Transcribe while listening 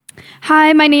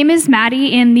Hi, my name is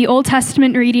Maddie, and the Old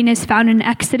Testament reading is found in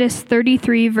Exodus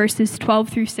 33, verses 12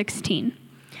 through 16.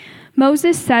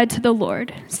 Moses said to the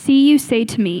Lord, "See, you say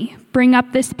to me, 'Bring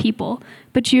up this people,'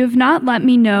 but you have not let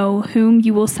me know whom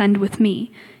you will send with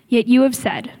me. Yet you have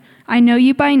said, 'I know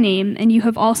you by name, and you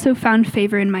have also found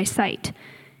favor in my sight.'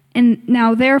 And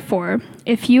now therefore,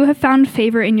 if you have found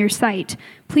favor in your sight,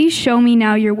 please show me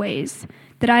now your ways,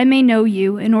 that I may know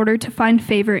you in order to find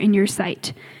favor in your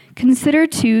sight. Consider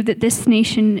too that this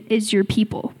nation is your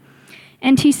people."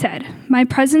 And he said, "My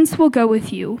presence will go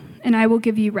with you, and I will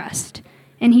give you rest."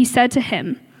 And he said to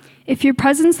him, "If your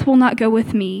presence will not go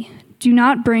with me, do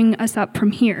not bring us up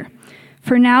from here.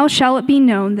 For now shall it be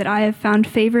known that I have found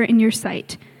favor in your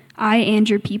sight, I and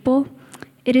your people.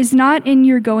 It is not in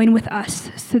your going with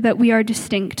us, so that we are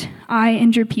distinct, I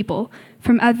and your people,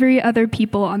 from every other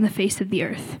people on the face of the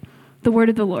earth." The word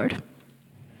of the Lord.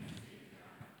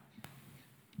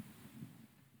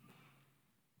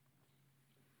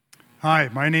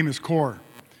 Hi, my name is Cor.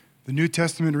 The New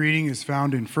Testament reading is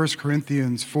found in 1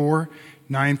 Corinthians 4,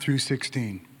 9 through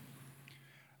 16.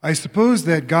 I suppose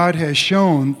that God has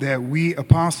shown that we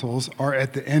apostles are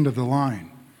at the end of the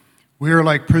line. We are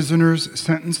like prisoners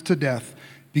sentenced to death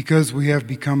because we have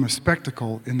become a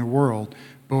spectacle in the world,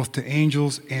 both to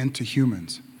angels and to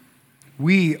humans.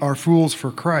 We are fools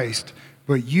for Christ,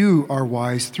 but you are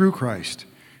wise through Christ.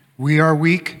 We are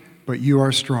weak, but you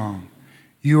are strong.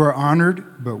 You are honored,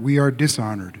 but we are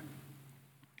dishonored.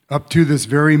 Up to this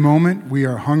very moment, we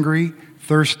are hungry,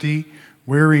 thirsty,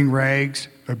 wearing rags,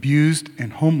 abused,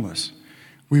 and homeless.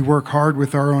 We work hard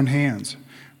with our own hands.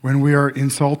 When we are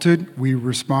insulted, we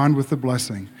respond with a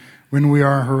blessing. When we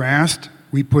are harassed,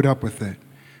 we put up with it.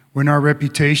 When our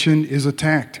reputation is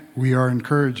attacked, we are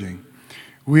encouraging.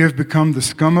 We have become the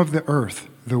scum of the earth,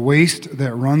 the waste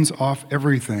that runs off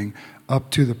everything up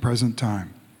to the present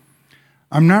time.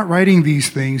 I'm not writing these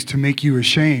things to make you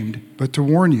ashamed, but to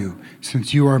warn you,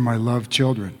 since you are my loved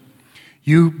children.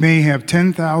 You may have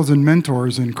 10,000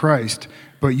 mentors in Christ,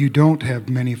 but you don't have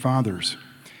many fathers.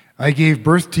 I gave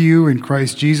birth to you in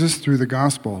Christ Jesus through the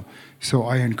gospel, so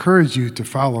I encourage you to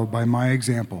follow by my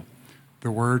example.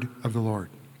 The word of the Lord.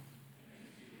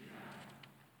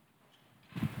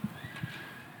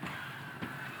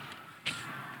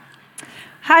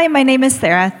 Hi, my name is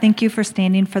Sarah. Thank you for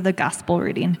standing for the gospel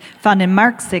reading, found in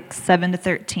Mark 6, 7 to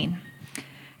 13.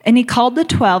 And he called the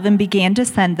 12 and began to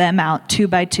send them out 2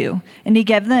 by 2, and he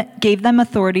gave them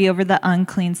authority over the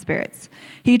unclean spirits.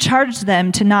 He charged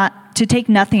them to take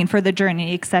nothing for the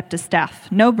journey except a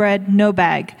staff, no bread, no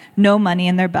bag, no money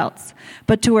in their belts,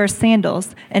 but to wear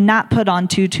sandals and not put on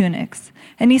 2 tunics.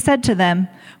 And he said to them,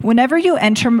 "Whenever you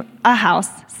enter a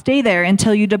house, stay there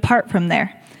until you depart from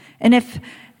there. And if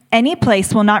any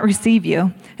place will not receive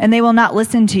you, and they will not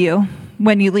listen to you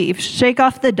when you leave, shake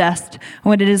off the dust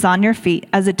when it is on your feet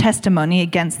as a testimony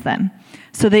against them."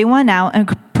 So they went out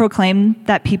and proclaimed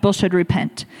that people should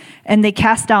repent. And they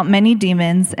cast out many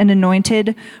demons and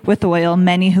anointed with oil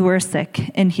many who were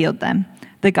sick and healed them.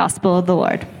 The gospel of the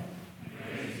Lord.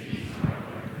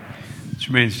 Let's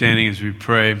remain standing as we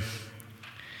pray.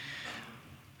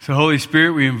 So, Holy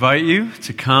Spirit, we invite you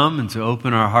to come and to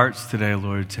open our hearts today,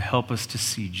 Lord, to help us to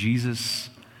see Jesus,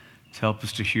 to help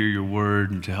us to hear your word,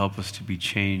 and to help us to be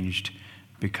changed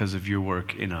because of your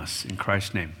work in us. In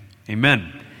Christ's name,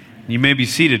 amen. You may be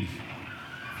seated.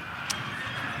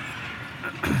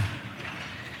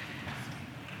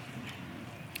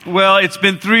 Well, it's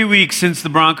been 3 weeks since the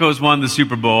Broncos won the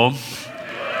Super Bowl.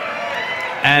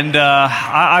 And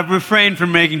I've refrained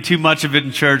from making too much of it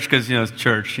in church because, it's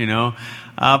church,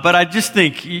 But I just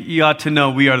think you ought to know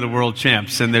we are the world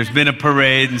champs. And there's been a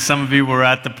parade, and some of you were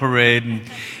at the parade.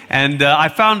 And I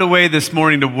found a way this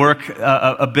morning to work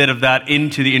a bit of that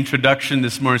into the introduction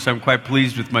this morning, so I'm quite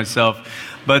pleased with myself.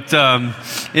 But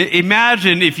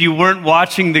imagine if you weren't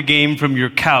watching the game from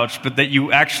your couch, but that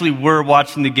you actually were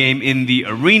watching the game in the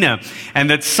arena, and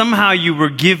that somehow you were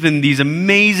given these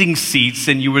amazing seats,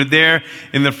 and you were there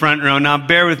in the front row. Now,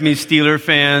 bear with me, Steeler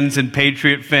fans and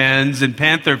Patriot fans and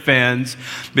Panther fans,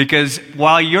 because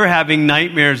while you're having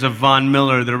nightmares of Von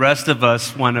Miller, the rest of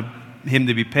us want him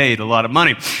to be paid a lot of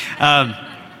money.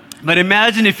 But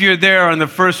imagine if you're there on the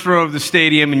first row of the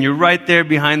stadium and you're right there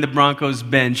behind the Broncos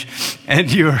bench, and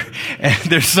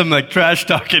there's some trash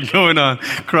talking going on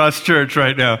across church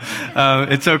right now.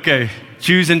 It's okay.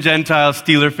 Jews and Gentiles,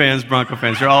 Steeler fans, Bronco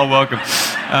fans, you're all welcome.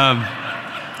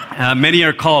 Many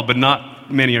are called, but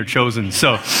not many are chosen.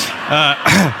 So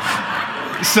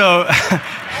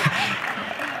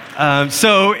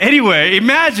So anyway,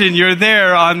 imagine you're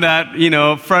there on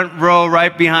that, front row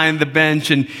right behind the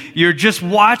bench, and you're just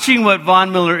watching what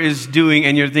Von Miller is doing,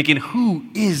 and you're thinking, who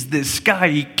is this guy?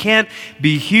 He can't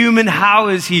be human. How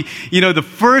is he? The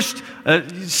first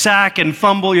sack and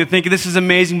fumble, you're thinking, this is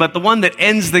amazing, but the one that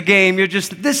ends the game,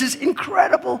 this is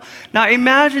incredible. Now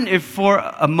imagine if for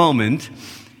a moment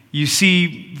you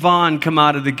see Von come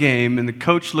out of the game, and the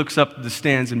coach looks up at the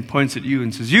stands and points at you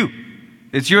and says,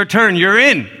 it's your turn, you're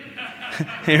in.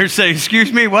 And you're saying,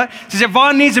 excuse me, what? He says,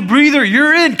 Von needs a breather,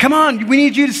 you're in, come on, we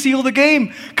need you to seal the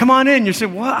game, come on in. You say,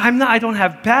 well, I don't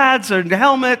have pads or a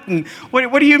helmet, and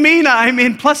what do you mean I'm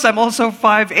in? Plus I'm also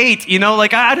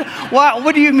 5'8",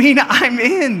 what do you mean I'm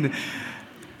in?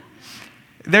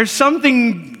 There's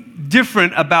something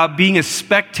different about being a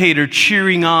spectator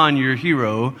cheering on your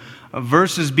hero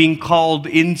versus being called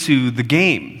into the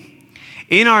game.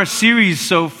 In our series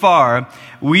so far,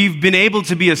 we've been able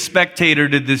to be a spectator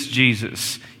to this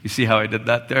Jesus. You see how I did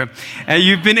that there? And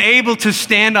you've been able to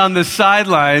stand on the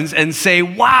sidelines and say,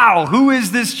 wow, who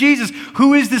is this Jesus?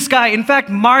 Who is this guy? In fact,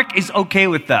 Mark is okay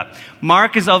with that.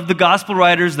 Mark is of the gospel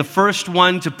writers, the first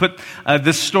one to put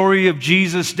the story of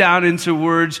Jesus down into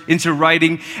words, into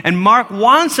writing. And Mark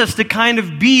wants us to kind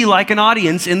of be like an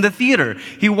audience in the theater.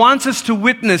 He wants us to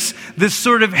witness this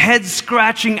sort of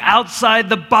head-scratching,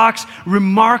 outside-the-box,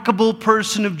 remarkable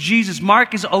person of Jesus.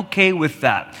 Mark is okay with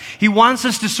that. He wants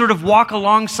us to sort of walk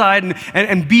alongside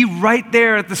and be right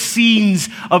there at the scenes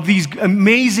of these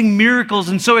amazing miracles.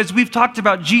 And so as we've talked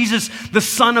about Jesus, the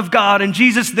Son of God, and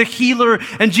Jesus, the healer,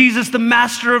 and Jesus, the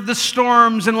master of the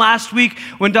storms, and last week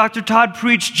when Dr. Todd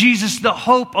preached, Jesus, the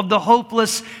hope of the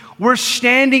hopeless, we're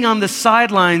standing on the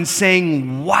sidelines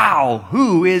saying, wow,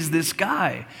 who is this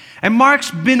guy? And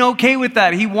Mark's been okay with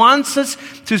that. He wants us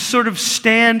to sort of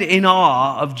stand in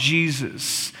awe of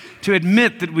Jesus, to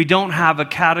admit that we don't have a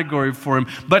category for him.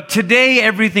 But today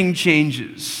everything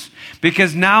changes,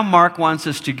 because now Mark wants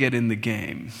us to get in the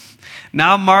game.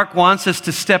 Now Mark wants us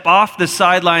to step off the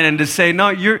sideline and to say, no,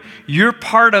 you're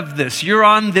part of this. You're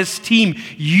on this team.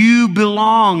 You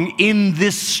belong in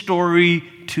this story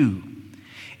too.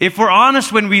 If we're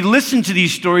honest, when we listen to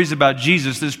these stories about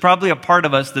Jesus, there's probably a part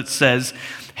of us that says,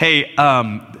 hey,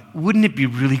 wouldn't it be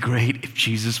really great if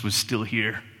Jesus was still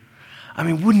here? I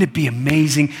mean, wouldn't it be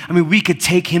amazing? I mean, we could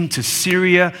take him to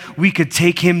Syria. We could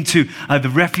take him to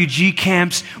the refugee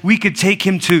camps. We could take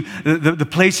him to the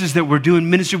places that we're doing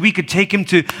ministry. We could take him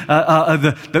to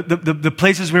the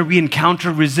places where we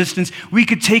encounter resistance. We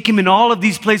could take him in all of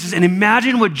these places and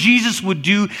imagine what Jesus would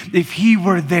do if he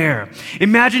were there.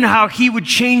 Imagine how he would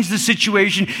change the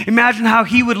situation. Imagine how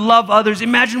he would love others.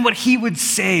 Imagine what he would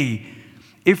say.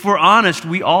 If we're honest,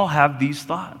 we all have these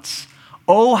thoughts.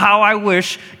 Oh, how I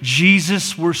wish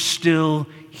Jesus were still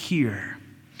here.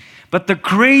 But the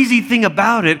crazy thing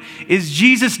about it is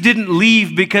Jesus didn't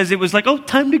leave because it was like, oh,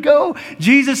 time to go.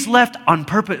 Jesus left on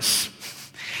purpose.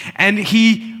 And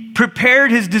he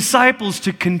prepared his disciples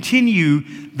to continue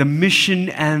the mission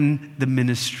and the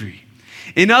ministry.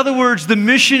 In other words, the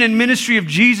mission and ministry of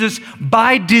Jesus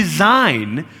by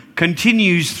design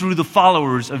continues through the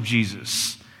followers of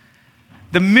Jesus.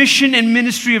 The mission and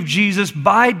ministry of Jesus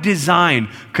by design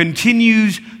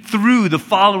continues through the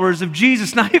followers of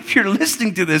Jesus. Now, if you're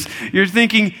listening to this, you're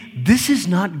thinking, this is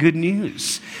not good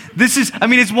news.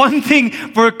 It's one thing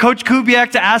for Coach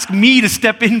Kubiak to ask me to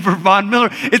step in for Von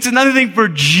Miller. It's another thing for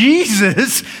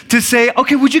Jesus to say,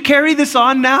 okay, would you carry this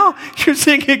on now? You're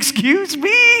saying, excuse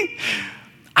me?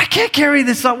 I can't carry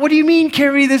this on. What do you mean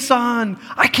carry this on?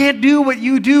 I can't do what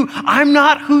you do. I'm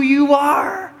not who you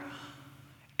are.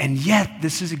 And yet,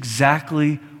 this is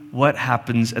exactly what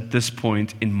happens at this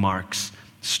point in Mark's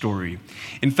story.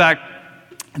 In fact,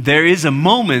 there is a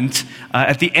moment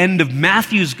at the end of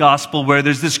Matthew's gospel where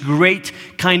there's this great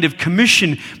kind of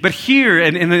commission. But here,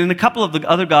 and in a couple of the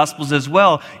other gospels as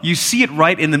well, you see it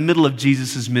right in the middle of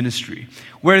Jesus' ministry,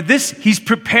 where he's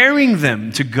preparing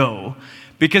them to go,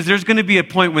 because there's going to be a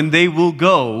point when they will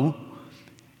go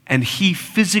and he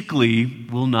physically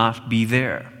will not be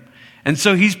there. And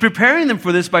so he's preparing them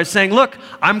for this by saying, look,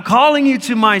 I'm calling you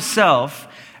to myself,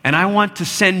 and I want to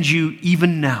send you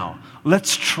even now.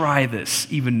 Let's try this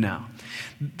even now.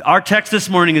 Our text this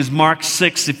morning is Mark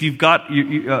 6. If you've got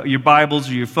your Bibles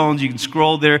or your phones, you can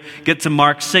scroll there, get to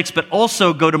Mark 6, but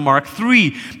also go to Mark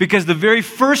 3, because the very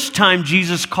first time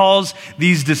Jesus calls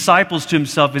these disciples to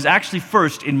himself is actually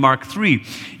first in Mark 3.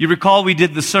 You recall we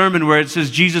did the sermon where it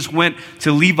says Jesus went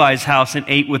to Levi's house and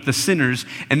ate with the sinners,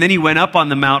 and then he went up on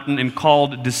the mountain and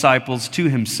called disciples to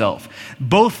himself.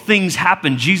 Both things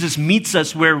happen. Jesus meets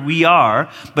us where we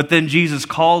are, but then Jesus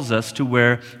calls us to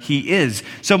where he is.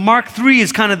 So Mark 3 is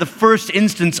is kind of the first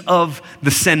instance of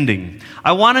the sending.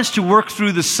 I want us to work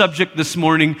through the subject this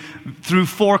morning through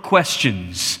 4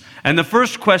 questions. And the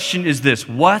first question is this: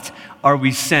 what are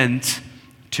we sent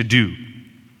to do?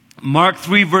 Mark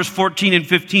 3, verse 14 and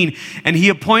 15, and he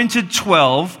appointed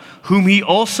 12, whom he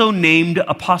also named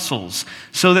apostles,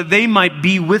 so that they might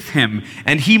be with him,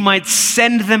 and he might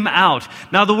send them out.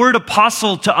 Now, the word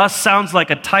apostle to us sounds like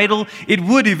a title. It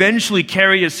would eventually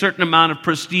carry a certain amount of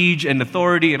prestige and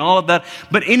authority and all of that,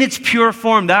 but in its pure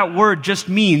form, that word just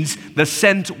means the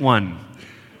sent one,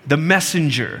 the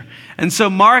messenger. And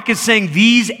so Mark is saying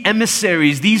these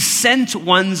emissaries, these sent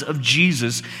ones of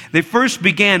Jesus, they first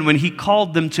began when he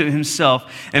called them to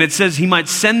himself. And it says he might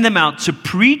send them out to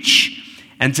preach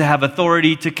and to have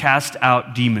authority to cast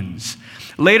out demons.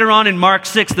 Later on in Mark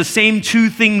 6, the same 2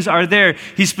 things are there.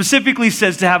 He specifically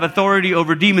says to have authority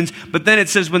over demons, but then it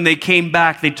says when they came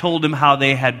back, they told him how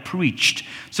they had preached.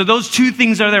 So those 2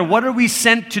 things are there. What are we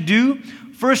sent to do?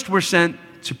 First, we're sent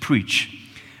to preach.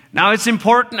 Now, it's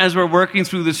important as we're working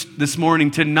through this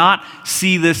morning to not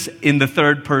see this in the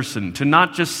third person, to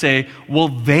not just say, well,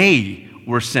 they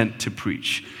were sent to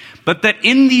preach. But that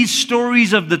in these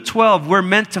stories of the 12, we're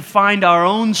meant to find our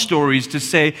own stories to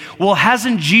say, well,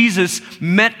 hasn't Jesus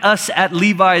met us at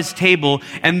Levi's table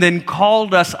and then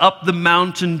called us up the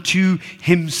mountain to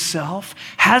himself?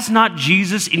 Has not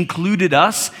Jesus included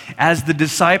us as the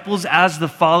disciples, as the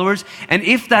followers? And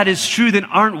if that is true, then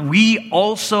aren't we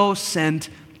also sent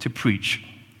to preach?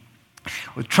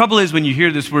 The trouble is when you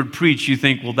hear this word preach, you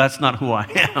think, well, that's not who I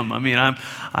am. I mean,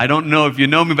 I don't know if you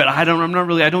know me, but I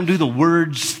don't do the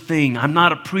words thing. I'm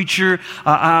not a preacher.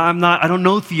 I don't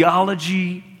know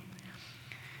theology.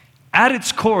 At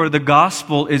its core, the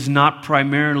gospel is not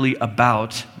primarily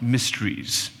about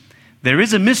mysteries. There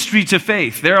is a mystery to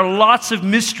faith. There are lots of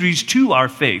mysteries to our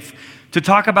faith. To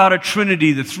talk about a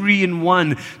Trinity, the 3 in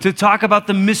 1, to talk about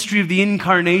the mystery of the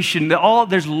incarnation.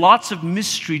 There's lots of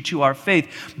mystery to our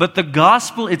faith, but the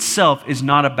gospel itself is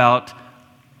not about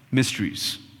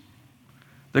mysteries.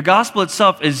 The gospel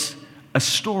itself is a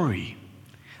story.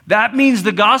 That means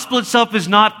the gospel itself is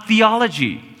not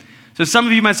theology. So some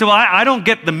of you might say, well, I don't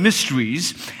get the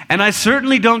mysteries, and I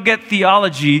certainly don't get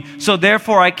theology, so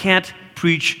therefore I can't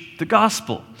preach the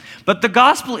gospel. But the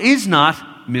gospel is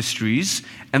not mysteries,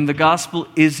 and the gospel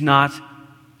is not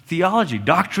theology.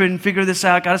 Doctrine, figure this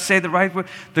out, got to say the right word.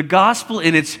 The gospel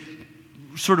in its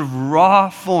sort of raw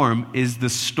form is the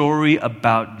story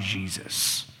about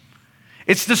Jesus.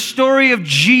 It's the story of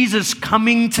Jesus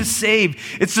coming to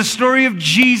save. It's the story of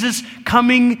Jesus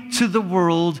coming to the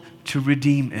world to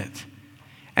redeem it.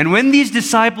 And when these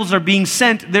disciples are being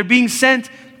sent, they're being sent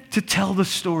to tell the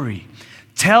story.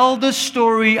 Tell the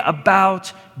story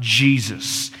about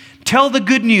Jesus. Tell the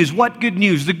good news. What good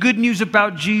news? The good news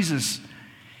about Jesus.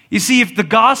 You see, if the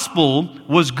gospel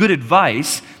was good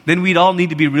advice, then we'd all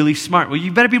need to be really smart. Well,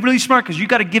 you better be really smart because you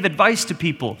got to give advice to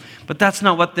people. But that's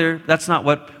not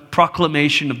what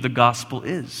proclamation of the gospel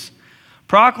is.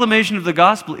 Proclamation of the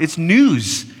gospel, it's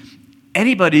news.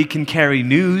 Anybody can carry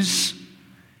news.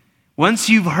 Once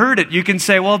you've heard it, you can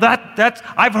say, well,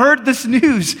 I've heard this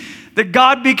news. That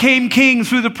God became king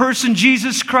through the person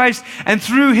Jesus Christ, and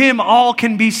through him all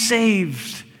can be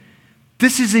saved.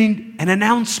 This is an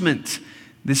announcement.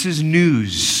 This is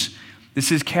news.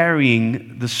 This is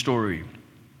carrying the story.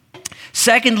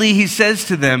 Secondly, he says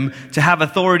to them to have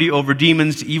authority over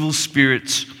demons, to evil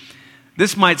spirits.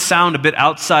 This might sound a bit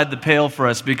outside the pale for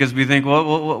us because we think,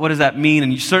 well, what does that mean?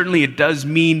 And certainly it does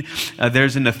mean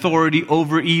there's an authority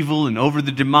over evil and over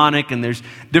the demonic, and there's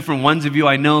different ones of you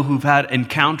I know who've had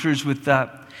encounters with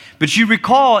that. But you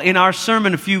recall in our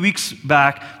sermon a few weeks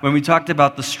back when we talked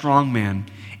about the strong man,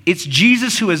 it's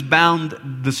Jesus who has bound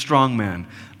the strong man.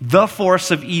 The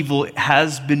force of evil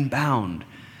has been bound.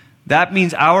 That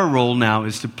means our role now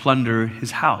is to plunder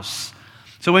his house.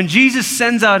 So when Jesus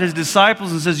sends out his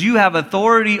disciples and says, you have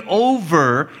authority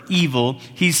over evil,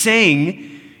 he's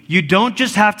saying, you don't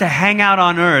just have to hang out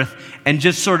on earth and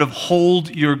just sort of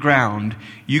hold your ground.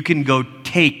 You can go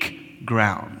take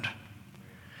ground.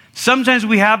 Sometimes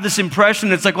we have this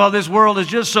impression, it's like, well, this world is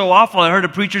just so awful. I heard a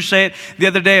preacher say it the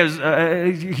other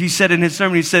day. He said in his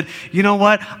sermon, he said, you know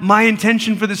what? My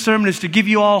intention for this sermon is to give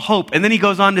you all hope. And then he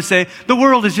goes on to say, the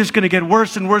world is just going to get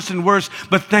worse and worse and worse,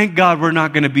 but thank God we're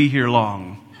not going to be here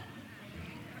long.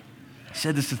 He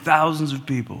said this to thousands of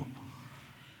people.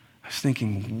 I was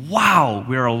thinking, wow,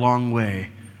 we're a long way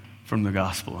from the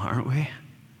gospel, aren't we?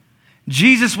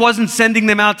 Jesus wasn't sending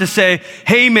them out to say,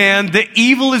 hey man, the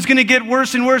evil is going to get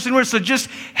worse and worse and worse, so just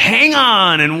hang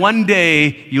on and one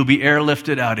day you'll be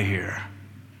airlifted out of here.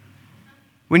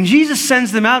 When Jesus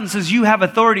sends them out and says, you have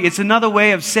authority, it's another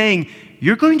way of saying,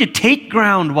 you're going to take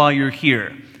ground while you're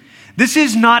here. This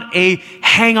is not a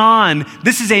hang on.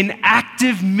 This is an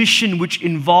active mission which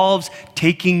involves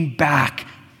taking back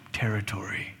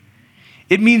territory.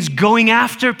 It means going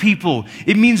after people.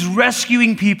 It means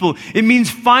rescuing people. It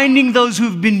means finding those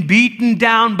who've been beaten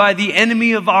down by the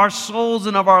enemy of our souls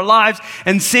and of our lives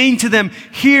and saying to them,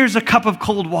 here's a cup of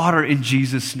cold water in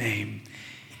Jesus' name.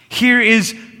 Here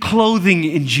is clothing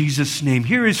in Jesus' name.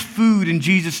 Here is food in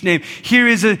Jesus' name. Here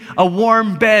is a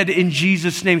warm bed in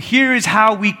Jesus' name. Here is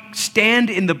how we stand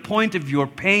in the point of your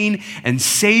pain and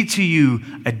say to you,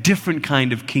 a different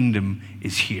kind of kingdom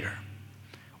is here.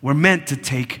 We're meant to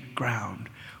take ground.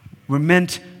 We're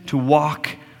meant to walk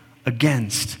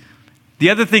against. The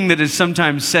other thing that is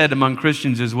sometimes said among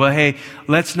Christians is, well, hey,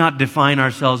 let's not define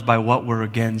ourselves by what we're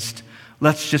against.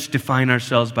 Let's just define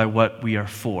ourselves by what we are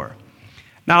for.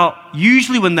 Now,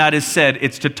 usually when that is said,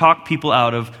 it's to talk people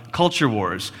out of culture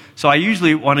wars. So I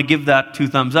usually want to give that 2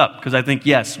 thumbs up because I think,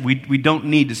 yes, we don't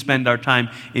need to spend our time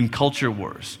in culture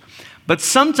wars. But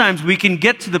sometimes we can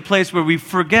get to the place where we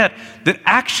forget that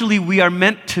actually we are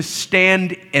meant to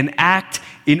stand and act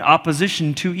in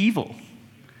opposition to evil.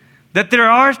 That there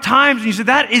are times when you say,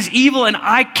 that is evil and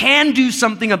I can do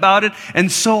something about it,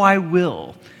 and so I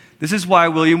will. This is why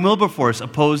William Wilberforce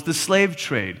opposed the slave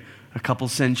trade a couple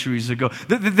centuries ago.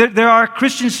 There are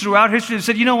Christians throughout history that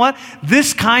said, you know what?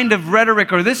 This kind of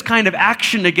rhetoric or this kind of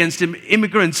action against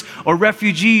immigrants or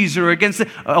refugees or against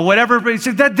whatever,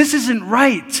 that this isn't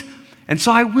right. And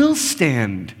so I will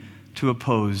stand to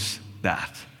oppose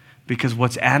that because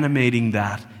what's animating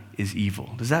that is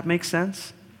evil. Does that make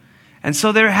sense? And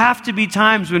so there have to be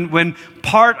times when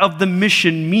part of the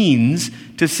mission means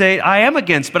to say, I am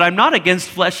against, but I'm not against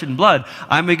flesh and blood.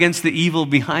 I'm against the evil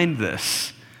behind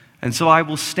this. And so I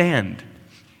will stand.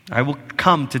 I will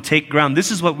come to take ground.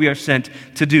 This is what we are sent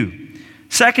to do.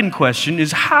 Second question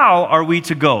is, how are we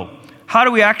to go? How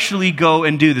do we actually go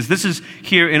and do this? This is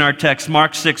here in our text,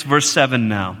 Mark 6, verse 7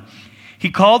 now.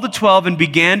 He called the 12 and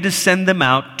began to send them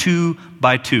out 2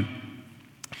 by 2.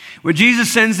 When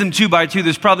Jesus sends them 2 by 2,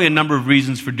 there's probably a number of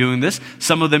reasons for doing this.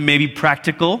 Some of them may be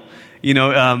practical. You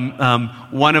know,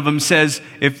 one of them says,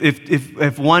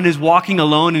 if one is walking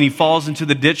alone and he falls into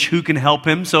the ditch, who can help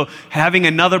him? So having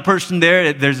another person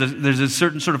there, there's a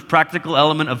certain sort of practical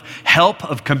element of help,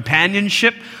 of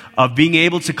companionship, of being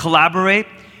able to collaborate.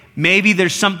 Maybe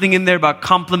there's something in there about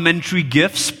complementary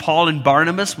gifts. Paul and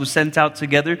Barnabas were sent out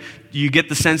together. You get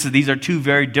the sense that these are 2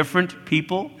 very different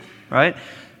people, right?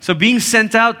 So being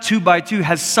sent out 2 by 2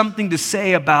 has something to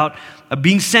say about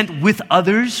being sent with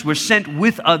others. We're sent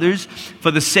with others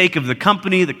for the sake of the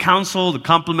company, the counsel, the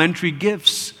complementary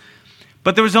gifts.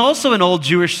 But there was also an old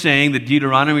Jewish saying that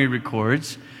Deuteronomy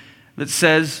records that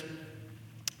says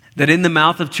that in the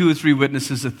mouth of 2 or 3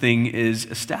 witnesses a thing is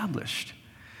established.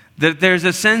 That there's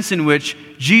a sense in which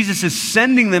Jesus is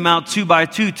sending them out 2 by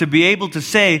 2 to be able to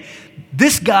say,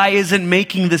 this guy isn't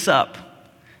making this up.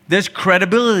 There's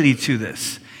credibility to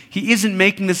this. He isn't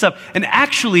making this up. And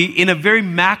actually, in a very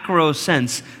macro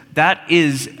sense, that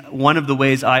is one of the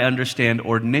ways I understand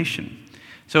ordination.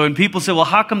 So when people say, well,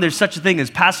 how come there's such a thing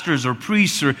as pastors or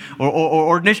priests or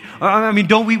ordination? I mean,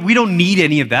 we don't need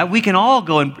any of that. We can all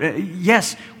go and,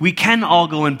 yes, we can all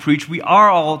go and preach. We are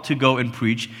all to go and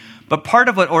preach. But part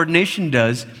of what ordination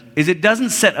does is it doesn't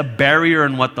set a barrier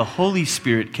on what the Holy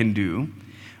Spirit can do.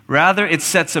 Rather, it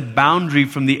sets a boundary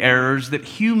from the errors that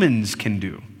humans can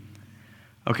do.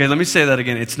 Okay, let me say that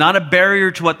again. It's not a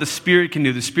barrier to what the Spirit can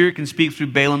do. The Spirit can speak through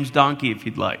Balaam's donkey if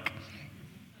he'd like.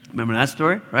 Remember that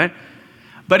story, right?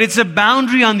 But it's a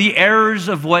boundary on the errors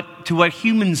of what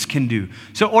humans can do.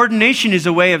 So ordination is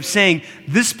a way of saying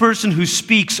this person who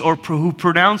speaks or who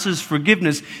pronounces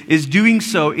forgiveness is doing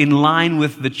so in line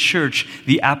with the church,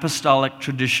 the apostolic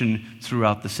tradition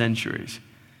throughout the centuries.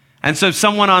 And so if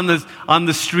someone on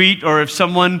the street, or if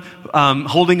someone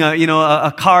holding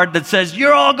a card that says,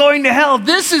 you're all going to hell,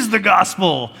 this is the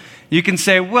gospel, you can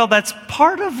say, well, that's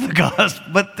part of the gospel,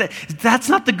 but that's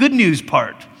not the good news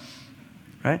part,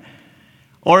 right?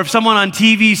 Or if someone on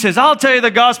TV says, I'll tell you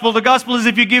the gospel is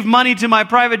if you give money to my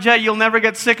private jet, you'll never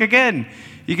get sick again.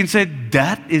 You can say,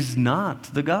 that is not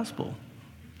the gospel.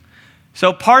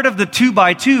 So part of the 2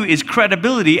 by 2 is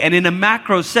credibility, and in a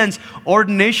macro sense,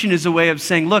 ordination is a way of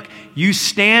saying, look, you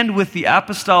stand with the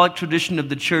apostolic tradition of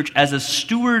the church as a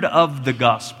steward of the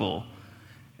gospel,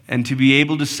 and to be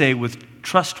able to say with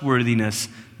trustworthiness,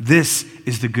 this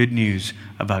is the good news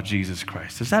about Jesus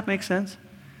Christ. Does that make sense?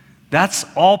 That's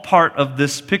all part of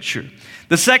this picture.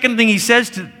 The second thing he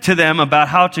says to them about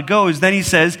how to go is then he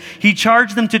says, he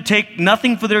charged them to take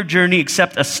nothing for their journey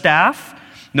except a staff,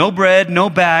 no bread, no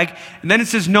bag, and then it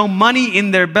says no money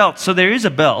in their belt. So there is a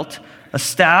belt, a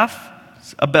staff,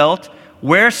 a belt,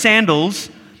 wear sandals,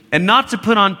 and not to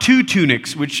put on 2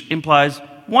 tunics, which implies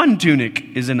 1 tunic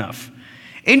is enough.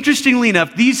 Interestingly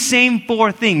enough, these same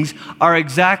 4 things are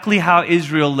exactly how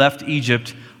Israel left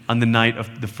Egypt on the night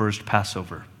of the first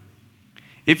Passover.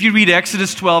 If you read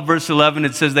Exodus 12, verse 11,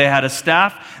 it says they had a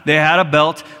staff, they had a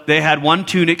belt, they had 1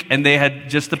 tunic, and they had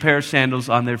just a pair of sandals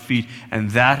on their feet.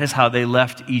 And that is how they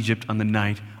left Egypt on the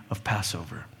night of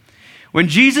Passover. When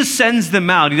Jesus sends them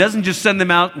out, he doesn't just send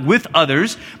them out with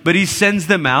others, but he sends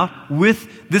them out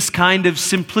with this kind of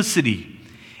simplicity.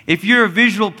 If you're a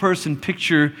visual person,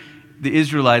 picture the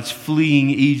Israelites fleeing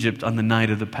Egypt on the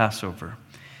night of the Passover.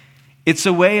 It's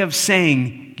a way of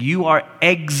saying you are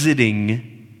exiting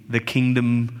the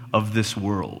kingdom of this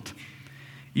world.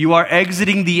 You are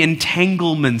exiting the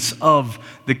entanglements of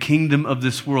the kingdom of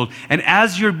this world. And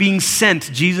as you're being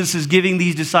sent, Jesus is giving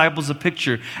these disciples a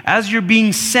picture. As you're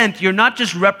being sent, you're not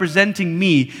just representing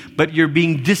me, but you're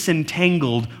being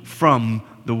disentangled from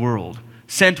the world.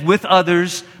 Sent with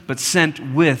others, but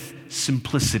sent with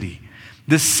simplicity.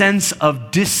 The sense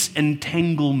of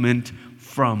disentanglement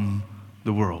from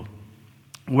the world.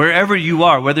 Wherever you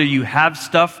are, whether you have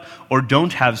stuff or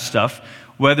don't have stuff,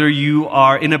 whether you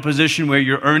are in a position where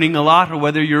you're earning a lot or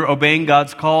whether you're obeying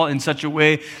God's call in such a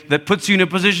way that puts you in a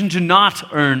position to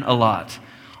not earn a lot,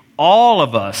 all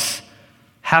of us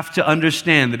have to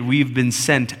understand that we've been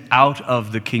sent out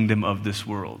of the kingdom of this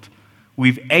world.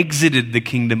 We've exited the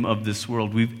kingdom of this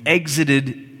world. We've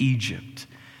exited Egypt.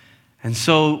 And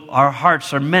so our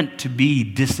hearts are meant to be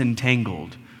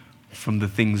disentangled from the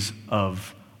things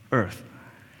of earth.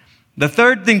 The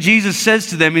third thing Jesus says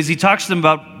to them is he talks to them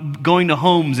about going to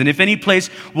homes. And if any place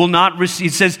will not receive, he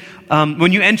says,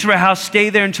 when you enter a house, stay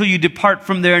there until you depart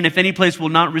from there. And if any place will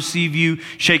not receive you,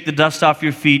 shake the dust off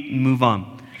your feet and move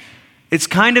on. It's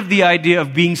kind of the idea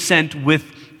of being sent with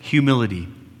humility.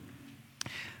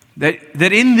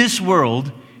 That in this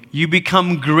world, you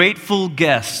become grateful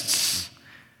guests.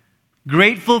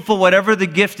 Grateful for whatever the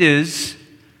gift is.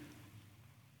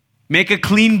 Make a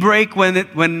clean break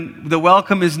when the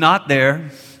welcome is not there,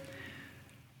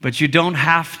 but you don't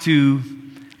have to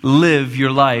live your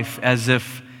life as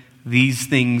if these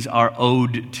things are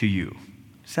owed to you.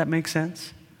 Does that make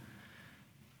sense?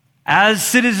 As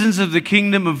citizens of the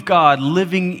kingdom of God,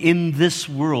 living in this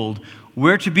world,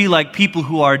 we're to be like people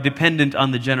who are dependent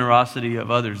on the generosity of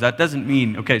others. That doesn't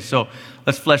mean, okay, so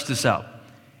let's flesh this out.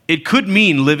 It could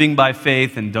mean living by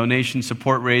faith and donation,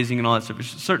 support raising, and all that stuff. It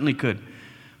certainly could.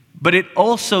 But it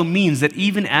also means that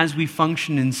even as we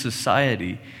function in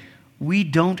society, we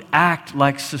don't act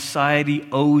like society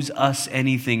owes us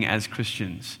anything as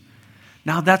Christians.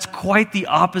 Now, that's quite the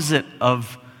opposite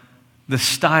of the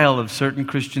style of certain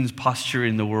Christians' posture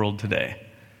in the world today,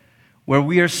 where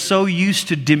we are so used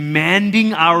to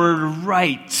demanding our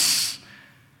rights.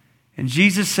 And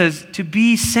Jesus says to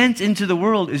be sent into the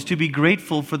world is to be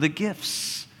grateful for the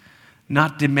gifts,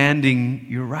 not demanding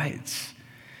your rights.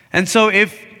 And so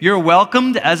if you're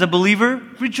welcomed as a believer,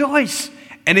 rejoice.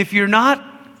 And if you're not,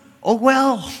 oh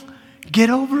well, get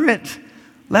over it.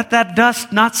 Let that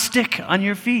dust not stick on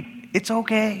your feet. It's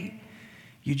okay.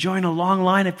 You join a long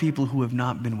line of people who have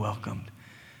not been welcomed.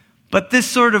 But this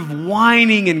sort of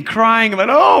whining and crying about,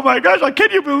 oh my gosh, can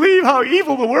you believe how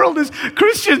evil the world is?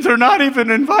 Christians are not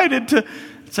even invited to.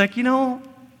 It's like,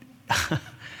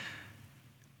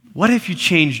 what if you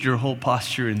changed your whole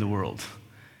posture in the world?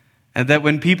 And that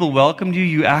when people welcomed you,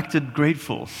 you acted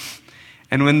grateful.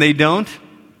 And when they don't,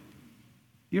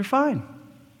 you're fine.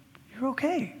 You're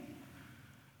okay.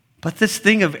 But this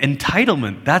thing of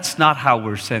entitlement, that's not how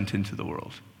we're sent into the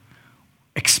world.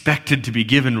 Expected to be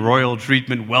given royal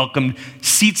treatment, welcomed,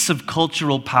 seats of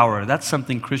cultural power. That's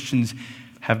something Christians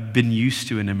have been used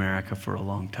to in America for a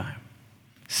long time.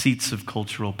 Seats of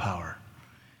cultural power.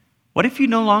 What if you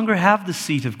no longer have the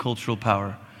seat of cultural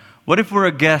power? What if we're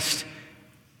a guest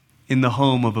in the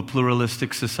home of a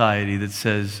pluralistic society that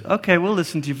says, okay, we'll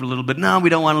listen to you for a little bit. No, we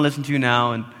don't want to listen to you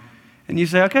now. And you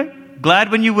say, okay, glad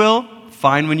when you will,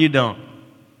 fine when you don't.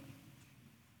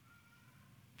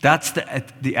 That's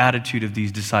the attitude of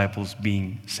these disciples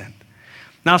being sent.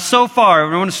 Now, so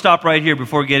far, I want to stop right here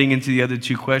before getting into the other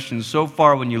 2 questions. So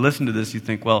far, when you listen to this, you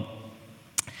think, well,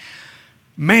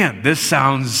 man, this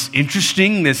sounds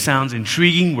interesting. This sounds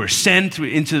intriguing. We're sent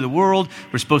into the world.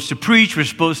 We're supposed to preach. We're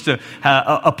supposed to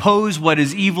oppose what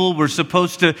is evil. We're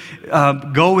supposed to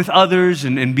go with others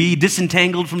and be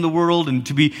disentangled from the world and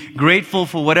to be grateful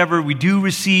for whatever we do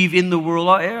receive in the world.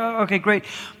 Okay, great.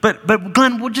 But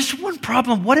Glenn, well, just one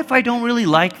problem. What if I don't really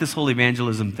like this whole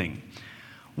evangelism thing?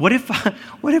 What if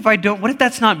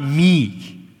that's not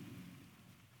me?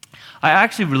 I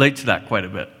actually relate to that quite a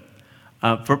bit.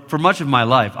 For much of my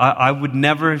life, I would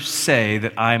never say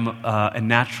that I'm a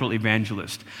natural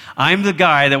evangelist. I'm the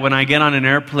guy that when I get on an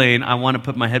airplane, I want to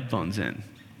put my headphones in,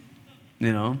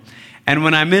 And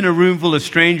when I'm in a room full of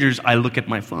strangers, I look at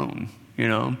my phone,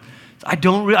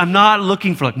 I'm not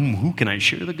looking for who can I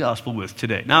share the gospel with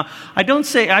today? Now,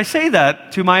 I say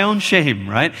that to my own shame,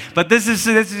 right? But this is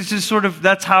just sort of,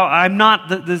 that's how, I'm not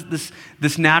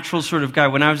this natural sort of guy.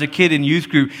 When I was a kid in youth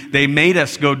group, they made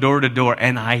us go door to door,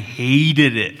 and I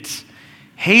hated it.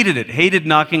 Hated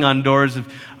knocking on doors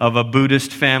of a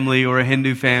Buddhist family or a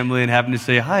Hindu family and having to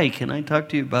say, "Hi, can I talk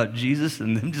to you about Jesus?"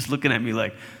 And them just looking at me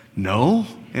like, no,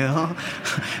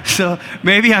 So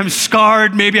maybe I'm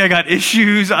scarred, maybe I got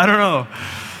issues, I don't know.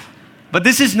 But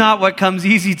this is not what comes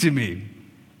easy to me.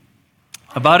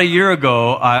 About a year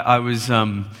ago, I was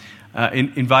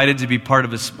invited to be part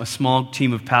of a small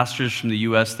team of pastors from the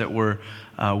U.S. that were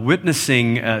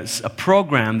witnessing a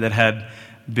program that had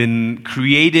been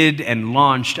created and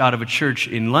launched out of a church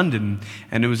in London.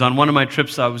 And it was on one of my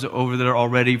trips. I was over there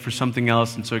already for something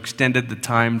else, and so extended the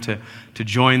time to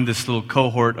join this little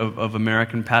cohort of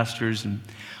American pastors, and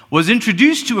was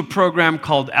introduced to a program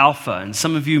called Alpha. And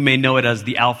some of you may know it as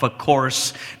the Alpha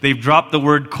Course. They've dropped the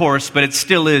word course, but it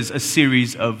still is a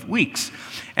series of weeks.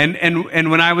 And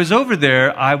when I was over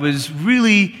there, I was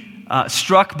really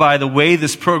struck by the way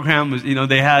this program was.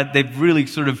 They've really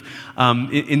sort of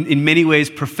in many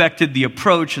ways perfected the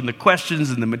approach and the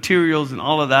questions and the materials and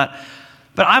all of that.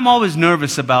 But I'm always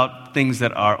nervous about things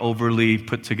that are overly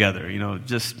put together.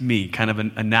 Just me, kind of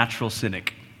a natural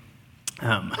cynic,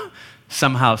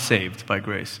 somehow saved by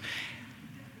grace.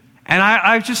 And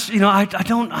I just, I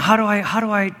don't. How do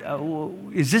I?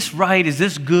 Is this right? Is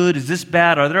this good? Is this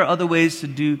bad? Are there other ways to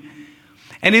do?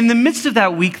 And in the midst of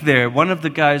that week there, one of the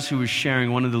guys who was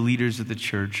sharing, one of the leaders of the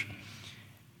church,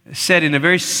 said in a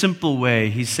very simple way,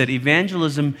 he said,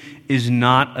 evangelism is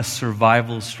not a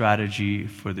survival strategy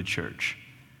for the church.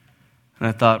 And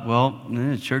I thought, well,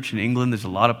 in the church in England, there's a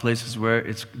lot of places where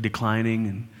it's declining,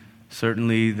 and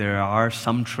certainly there are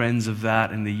some trends of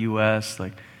that in the U.S.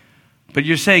 But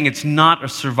you're saying it's not a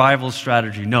survival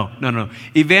strategy. No.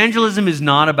 Evangelism is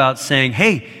not about saying,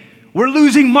 hey, we're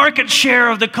losing market share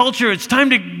of the culture. It's time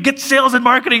to get sales and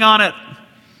marketing on it.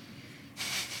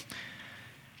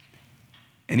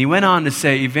 And he went on to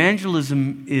say,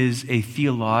 evangelism is a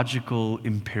theological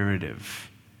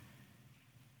imperative.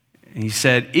 And he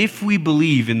said, if we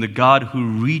believe in the God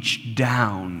who reached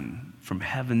down from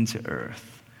heaven to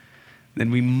earth,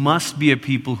 then we must be a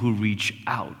people who reach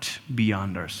out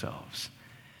beyond ourselves.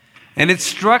 And it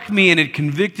struck me and it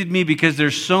convicted me because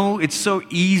it's so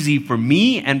easy for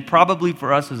me and probably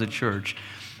for us as a church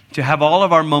to have all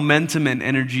of our momentum and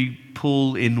energy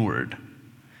pull inward.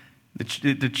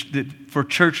 For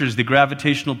churches, the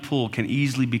gravitational pull can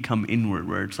easily become inward,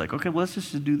 where it's like, okay, well, let's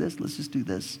just do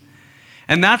this.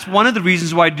 And that's one of the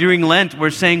reasons why during Lent we're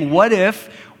saying, what if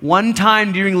one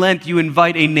time during Lent you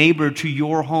invite a neighbor to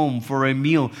your home for a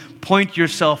meal? Point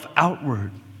yourself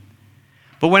outward.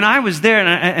 But when I was there,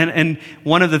 and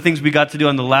one of the things we got to do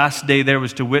on the last day there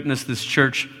was to witness this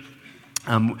church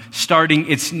starting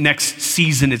its next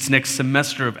season, its next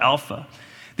semester of Alpha.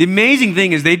 The amazing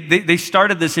thing is they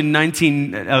started this in late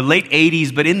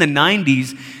 80s, but in the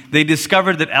 90s, they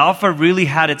discovered that Alpha really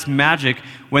had its magic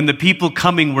when the people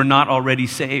coming were not already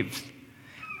saved.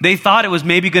 They thought it was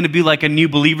maybe going to be like a new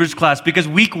believers class, because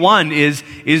week 1 is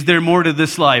there more to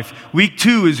this life? Week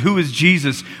 2 is who is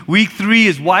Jesus? Week 3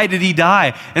 is why did he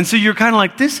die? And so you're kind of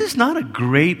like, this is not a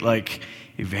great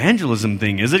evangelism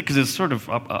thing, is it? Because it's sort of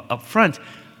up front.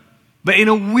 But in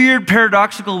a weird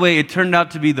paradoxical way, it turned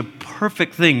out to be the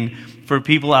perfect thing for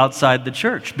people outside the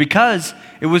church, because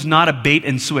it was not a bait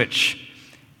and switch.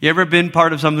 You ever been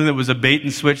part of something that was a bait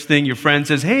and switch thing? Your friend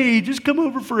says, hey, just come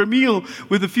over for a meal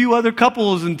with a few other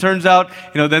couples, and turns out,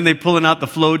 then they pulling out the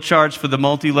flow charts for the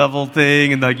multi-level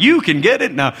thing, and you can get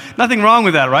it now. Nothing wrong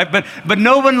with that, right? But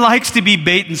no one likes to be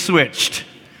bait and switched.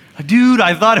 Dude,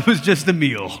 I thought it was just a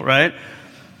meal, right?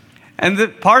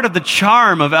 And part of the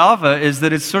charm of Alpha is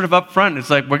that it's sort of up front. It's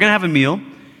like, we're going to have a meal.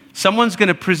 Someone's going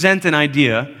to present an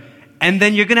idea. And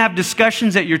then you're going to have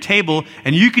discussions at your table,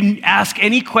 and you can ask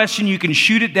any question, you can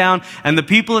shoot it down, and the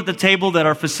people at the table that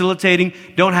are facilitating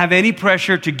don't have any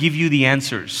pressure to give you the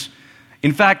answers.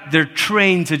 In fact, they're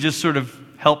trained to just sort of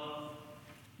help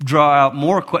draw out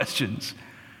more questions.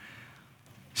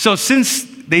 So since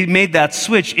they made that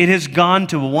switch, it has gone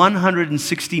to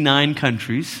 169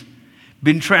 countries,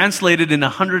 been translated in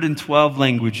 112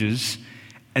 languages,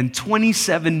 and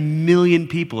 27 million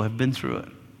people have been through it.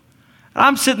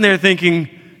 I'm sitting there thinking,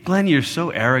 Glenn, you're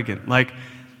so arrogant.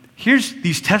 Here's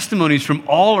these testimonies from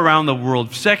all around the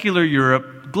world, secular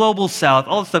Europe, Global South,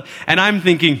 all this stuff. And I'm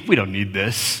thinking, we don't need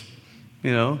this,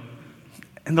 you know.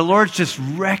 And the Lord's just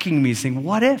wrecking me, saying,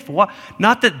 what if? What?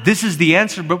 Not that this is the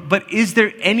answer, but is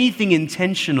there anything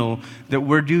intentional that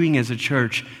we're doing as a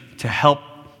church to help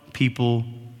people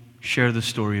share the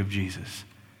story of Jesus?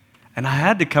 And I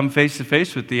had to come face to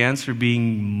face with the answer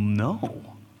being no.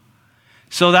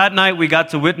 So that night we got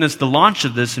to witness the launch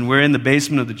of this, and we're in the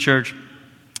basement of the church.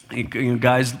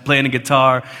 Guys playing a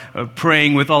guitar,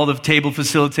 praying with all the table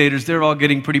facilitators. They're all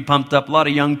getting pretty pumped up. A lot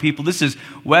of young people. This is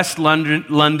West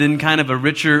London, kind of a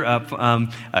richer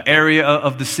area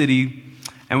of the city.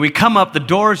 And we come up, the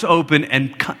doors open,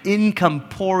 and in come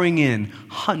pouring in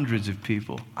hundreds of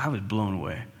people. I was blown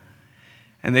away.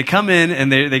 And they come in,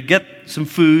 and they get some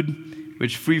food,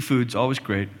 which free food's always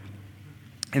great.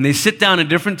 And they sit down at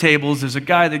different tables. There's a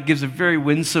guy that gives a very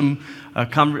winsome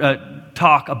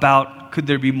talk about could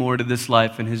there be more to this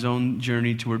life and his own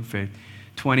journey toward faith.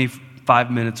 25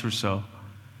 minutes or so.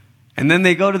 And then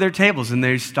they go to their tables and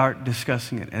they start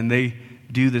discussing it. And they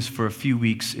do this for a few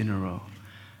weeks in a row.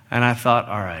 And I thought,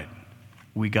 all right,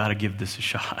 we got to give this a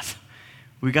shot.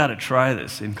 We got to try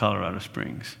this in Colorado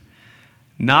Springs.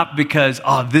 Not because,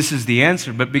 this is the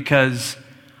answer, but because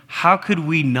how could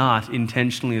we not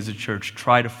intentionally as a church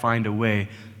try to find a way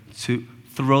to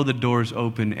throw the doors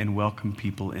open and welcome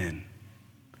people in?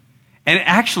 And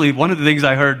actually, one of the things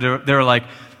I heard, they were like,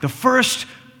 the first,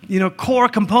 core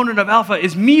component of Alpha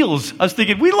is meals. I was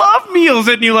thinking, we love meals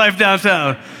at New Life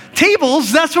Downtown.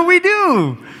 Tables, that's what we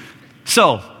do.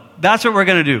 So, that's what we're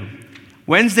going to do.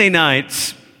 Wednesday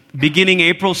nights, beginning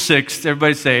April 6th,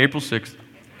 everybody say April 6th.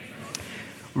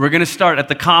 We're going to start at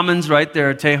the Commons right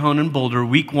there at Tejon and Boulder.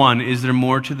 Week 1, Is There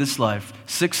More to This Life?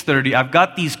 6:30. I've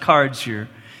got these cards here.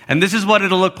 And this is what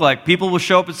it'll look like. People will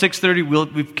show up at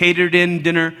 6:30. We've catered in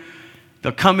dinner.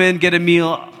 They'll come in, get a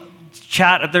meal,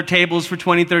 chat at their tables for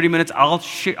 20, 30 minutes. I'll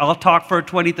talk for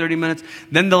 20, 30 minutes.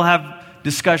 Then they'll have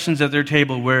discussions at their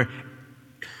table where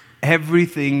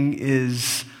everything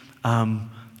is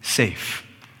safe.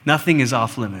 Nothing is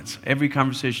off limits. Every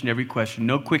conversation, every question,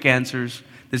 no quick answers.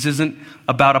 This isn't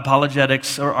about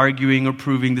apologetics or arguing or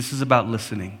proving. This is about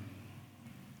listening.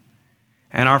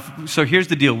 And so here's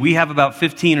the deal. We have about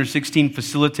 15 or 16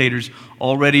 facilitators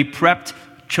already prepped,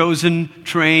 chosen,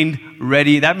 trained,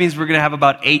 ready. That means we're going to have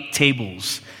about 8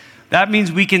 tables. That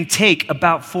means we can take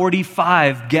about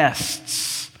 45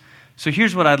 guests. So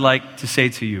here's what I'd like to say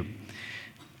to you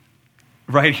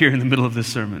right here in the middle of this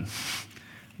sermon.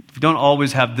 We don't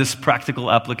always have this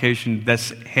practical application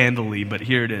that's handily, but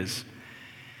here it is.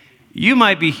 You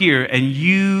might be here and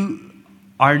you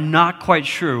are not quite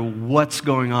sure what's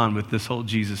going on with this whole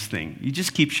Jesus thing. You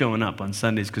just keep showing up on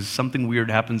Sundays because something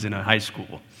weird happens in a high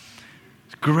school.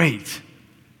 Great.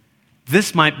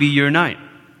 This might be your night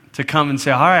to come and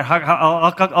say, all right,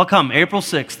 I'll come. April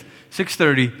 6th,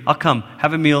 6:30, I'll come,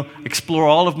 have a meal, explore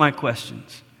all of my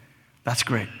questions. That's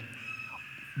great.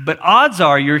 But odds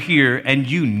are you're here and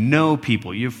you know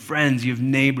people. You have friends, you have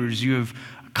neighbors, you have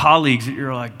colleagues that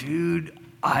you're like, dude,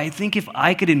 I think if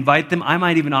I could invite them, I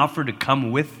might even offer to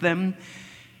come with them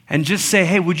and just say,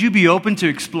 hey, would you be open to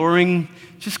exploring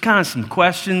just kind of some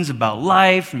questions about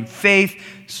life and faith,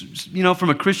 from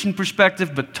a Christian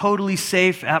perspective, but totally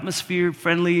safe, atmosphere,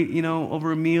 friendly,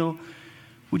 over a meal?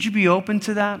 Would you be open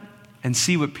to that? And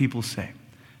see what people say.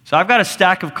 So I've got a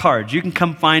stack of cards. You can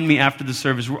come find me after the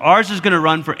service. Ours is going to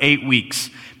run for 8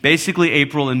 weeks, basically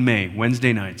April and May,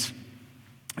 Wednesday nights,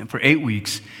 and for 8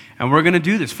 weeks. And we're going to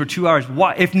do this for 2 hours.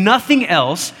 Why? If nothing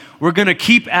else, we're going to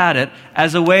keep at it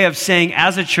as a way of saying,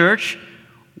 as a church,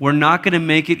 we're not going to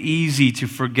make it easy to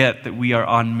forget that we are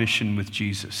on mission with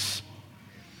Jesus.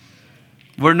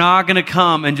 We're not going to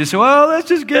come and just say, well, let's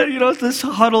just get, let's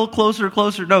huddle closer.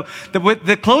 No,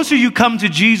 the closer you come to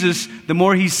Jesus, the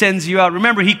more he sends you out.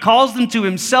 Remember, he calls them to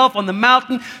himself on the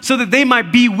mountain so that they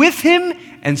might be with him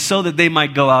and so that they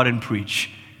might go out and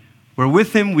preach. We're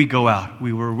with him, we go out.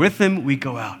 We were with him, we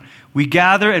go out. We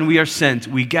gather and we are sent.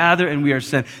 We gather and we are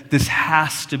sent. This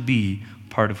has to be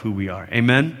part of who we are.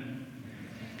 Amen?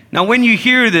 Now, when you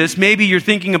hear this, maybe you're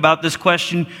thinking about this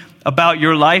question about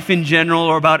your life in general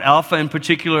or about Alpha in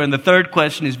particular. And the third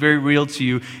question is very real to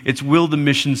you. It's, will the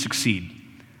mission succeed?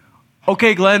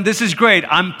 Okay, Glenn, this is great.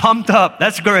 I'm pumped up.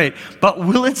 That's great. But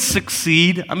will it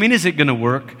succeed? Is it going to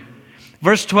work?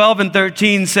 Verse 12 and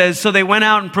 13 says, so they went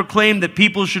out and proclaimed that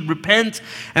people should repent,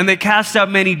 and they cast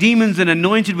out many demons and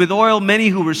anointed with oil many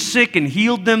who were sick and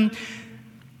healed them.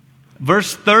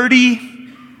 Verse 30,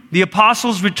 the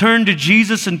apostles returned to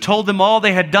Jesus and told them all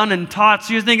they had done and taught.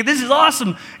 So you're thinking, this is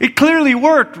awesome. It clearly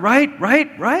worked, right?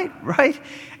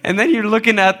 And then you're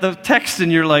looking at the text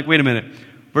and you're like, wait a minute.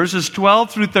 verses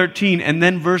 12 through 13, and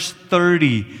then verse 30.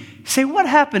 You say, what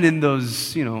happened in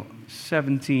those,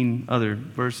 17 other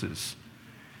verses?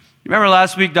 You remember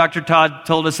last week, Dr. Todd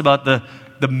told us about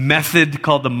the method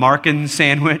called the Markan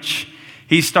sandwich?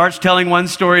 He starts telling one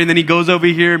story, and then he goes over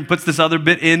here and puts this other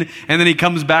bit in, and then he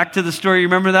comes back to the story. You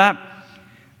remember that?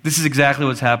 This is exactly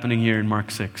what's happening here in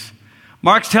Mark 6.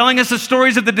 Mark's telling us the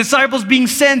stories of the disciples being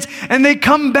sent, and they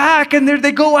come back, and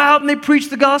they go out, and they preach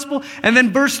the gospel. And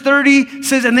then verse 30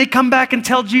 says, and they come back and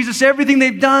tell Jesus everything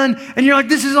they've done. And you're like,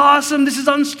 this is awesome. This is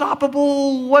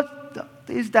unstoppable. What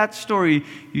is that story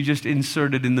you just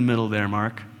inserted in the middle there,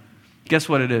 Mark? Guess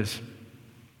what it is?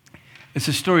 It's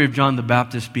the story of John the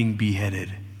Baptist being beheaded.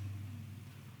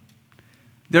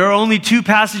 There are only two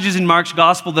passages in Mark's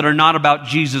gospel that are not about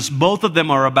Jesus. Both of them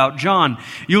are about John.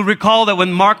 You'll recall that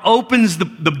when Mark opens the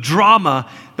drama,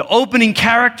 the opening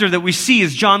character that we see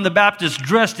is John the Baptist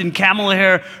dressed in camel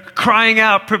hair, crying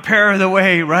out, prepare the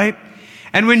way, right?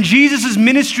 And when Jesus'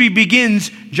 ministry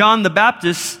begins, John the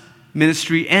Baptist's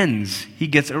ministry ends. He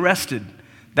gets arrested.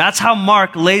 That's how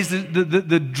Mark lays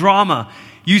the drama.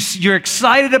 You're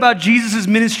excited about Jesus'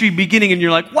 ministry beginning, and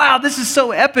you're like, wow, this is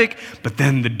so epic. But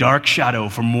then the dark shadow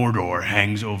from Mordor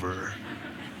hangs over.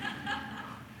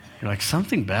 You're like,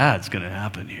 something bad's going to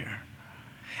happen here.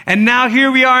 And now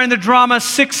here we are in the drama,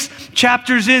 6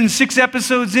 chapters in, 6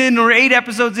 episodes in, or 8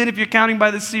 episodes in if you're counting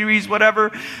by the series,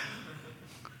 whatever.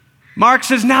 Mark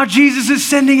says, now Jesus is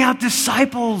sending out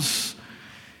disciples.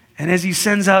 And as he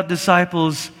sends out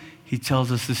disciples, he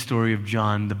tells us the story of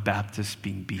John the Baptist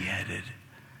being beheaded.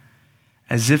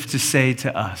 As if to say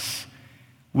to us,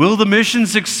 will the mission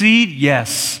succeed?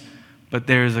 Yes, but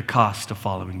there is a cost to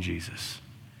following Jesus.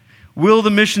 Will the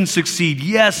mission succeed?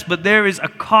 Yes, but there is a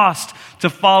cost to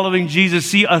following Jesus.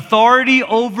 See, authority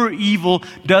over evil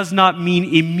does not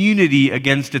mean immunity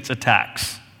against its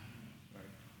attacks.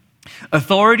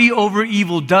 Authority over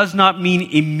evil does not mean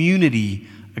immunity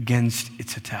against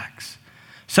its attacks.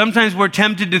 Sometimes we're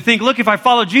tempted to think, look, if I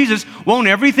follow Jesus, won't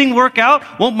everything work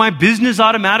out? Won't my business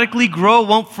automatically grow?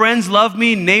 Won't friends love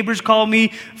me? Neighbors call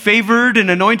me favored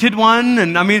and anointed one?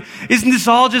 And isn't this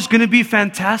all just going to be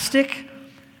fantastic?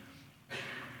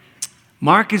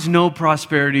 Mark is no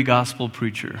prosperity gospel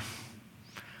preacher.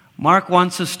 Mark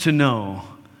wants us to know,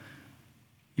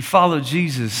 you follow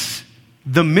Jesus,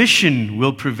 the mission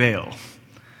will prevail.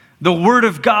 The word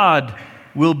of God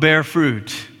will bear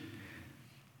fruit.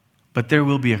 But there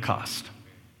will be a cost.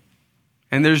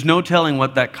 And there's no telling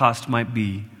what that cost might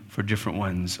be for different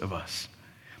ones of us.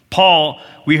 Paul,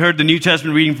 we heard the New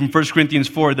Testament reading from 1 Corinthians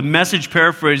 4. The Message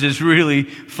paraphrase is really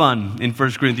fun in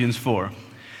 1 Corinthians 4.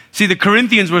 See, the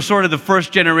Corinthians were sort of the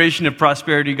first generation of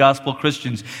prosperity gospel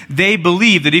Christians. They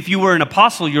believed that if you were an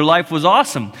apostle, your life was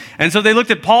awesome. And so they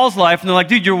looked at Paul's life and they're like,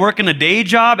 dude, you're working a day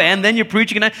job and then you're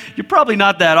preaching, and you're probably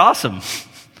not that awesome.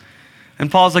 And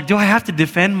Paul's like, do I have to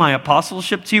defend my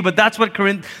apostleship to you? But that's what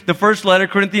the first letter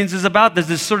Corinthians is about. There's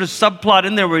this sort of subplot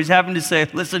in there where he's having to say,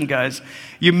 listen, guys,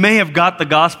 you may have got the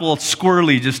gospel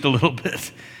squirrely just a little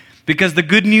bit. Because the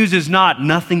good news is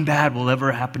nothing bad will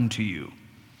ever happen to you.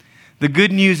 The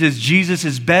good news is Jesus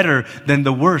is better than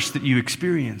the worst that you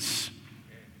experience.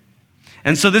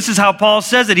 And so this is how Paul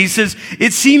says it. He says,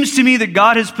 it seems to me that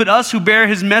God has put us who bear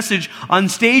his message on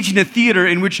stage in a theater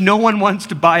in which no one wants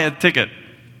to buy a ticket.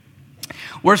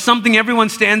 We're something everyone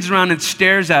stands around and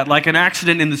stares at, like an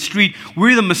accident in the street.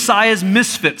 We're the Messiah's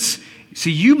misfits.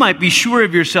 See, you might be sure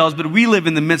of yourselves, but we live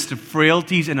in the midst of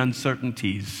frailties and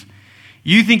uncertainties.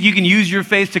 You think you can use your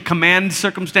faith to command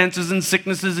circumstances and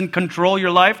sicknesses and control your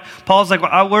life? Paul's like,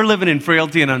 well, we're living in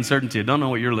frailty and uncertainty. I don't know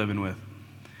what you're living with.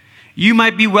 You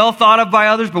might be well thought of by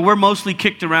others, but we're mostly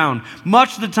kicked around.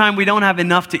 Much of the time, we don't have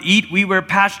enough to eat. We wear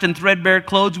patched and threadbare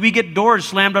clothes. We get doors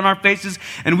slammed on our faces,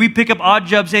 and we pick up odd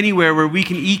jobs anywhere where we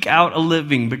can eke out a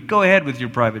living. But go ahead with your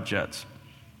private jets.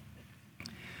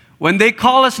 When they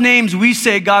call us names, we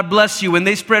say, God bless you. When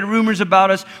they spread rumors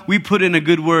about us, we put in a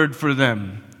good word for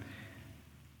them.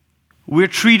 We're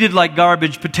treated like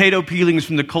garbage, potato peelings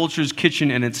from the culture's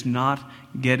kitchen, and it's not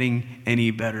getting any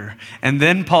better. And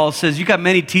then Paul says, you got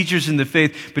many teachers in the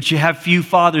faith, but you have few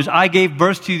fathers. I gave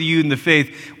birth to you in the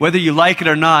faith. Whether you like it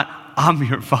or not, I'm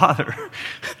your father.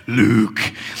 Luke.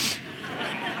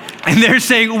 And they're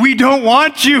saying, we don't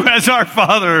want you as our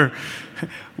father.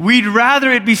 We'd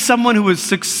rather it be someone who is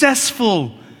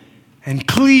successful and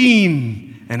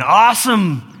clean and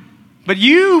awesome. But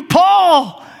you,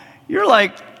 Paul, you're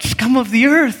like scum of the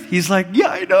earth. He's like, yeah,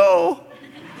 I know.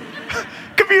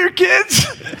 Come here, kids.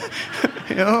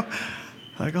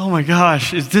 Like, oh my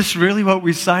gosh, is this really what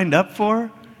we signed up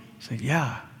for? It's like,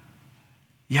 yeah,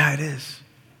 it is.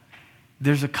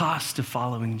 There's a cost to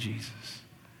following Jesus.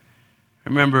 I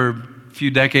remember a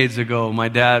few decades ago, my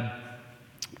dad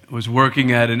was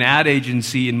working at an ad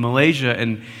agency in Malaysia,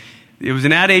 and it was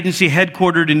an ad agency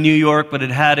headquartered in New York, but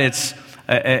it had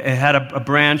a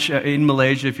branch in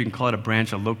Malaysia, if you can call it a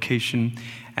branch, a location.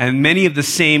 And many of the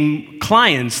same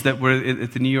clients that were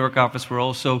at the New York office were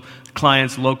also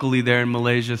clients locally there in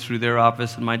Malaysia through their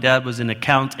office. And my dad was an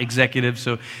account executive,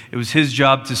 so it was his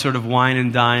job to sort of wine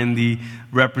and dine the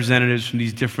representatives from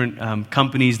these different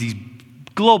companies, these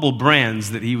global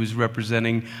brands that he was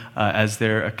representing as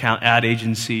their account ad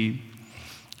agency.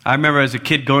 I remember as a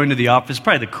kid going to the office,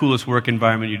 probably the coolest work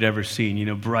environment you'd ever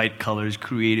seen, bright colors,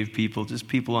 creative people, just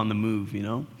people on the move,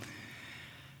 And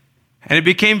it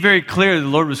became very clear the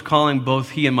Lord was calling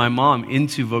both he and my mom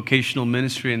into vocational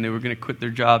ministry, and they were going to quit their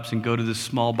jobs and go to this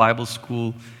small Bible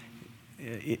school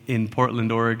in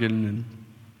Portland, Oregon.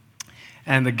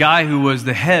 And the guy who was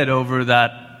the head over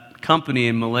that company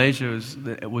in Malaysia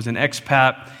was an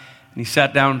expat, and he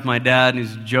sat down with my dad, and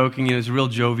he was joking. He was a real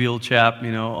jovial chap,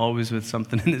 always with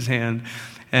something in his hand,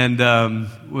 and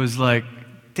was like,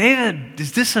 "David,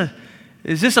 is this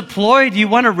a ploy? Do you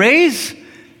want a raise?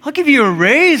 I'll give you a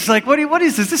raise. Like, what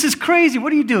is this? This is crazy.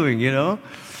 What are you doing, And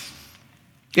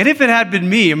if it had been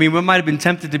me, we might have been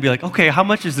tempted to be like, okay, how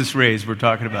much is this raise we're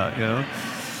talking about,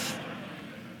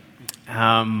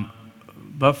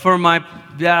 But for my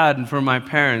dad and for my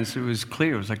parents, it was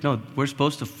clear. It was like, no, we're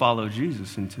supposed to follow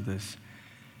Jesus into this.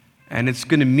 And it's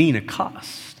going to mean a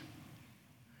cost.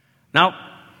 Now,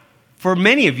 for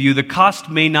many of you, the cost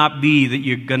may not be that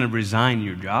you're going to resign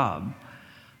your job.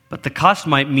 But the cost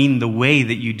might mean the way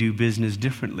that you do business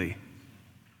differently.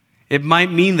 It might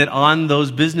mean that on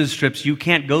those business trips, you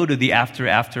can't go to the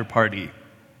after party.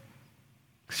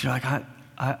 Because you're like,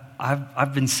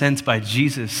 I've been sent by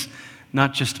Jesus,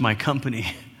 not just my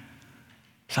company.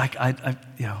 It's like, I'm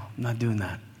not doing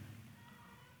that.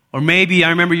 Or maybe I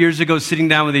remember years ago sitting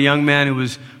down with a young man who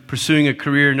was pursuing a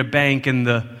career in a bank, and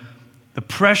the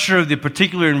pressure of the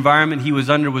particular environment he was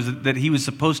under was that he was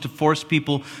supposed to force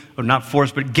people, or not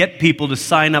force, but get people to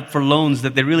sign up for loans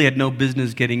that they really had no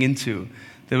business getting into,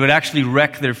 that would actually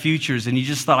wreck their futures. And he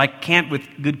just thought, I can't with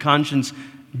good conscience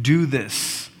do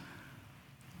this.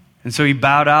 And so he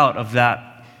bowed out of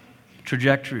that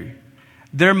trajectory.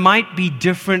 There might be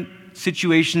different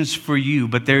situations for you,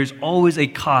 but there's always a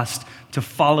cost to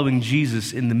following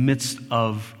Jesus in the midst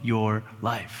of your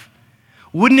life.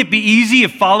 Wouldn't it be easy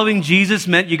if following Jesus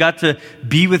meant you got to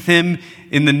be with him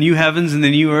in the new heavens and the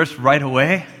new earth right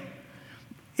away?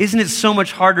 Isn't it so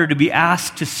much harder to be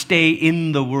asked to stay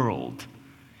in the world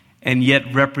and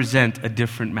yet represent a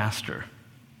different master?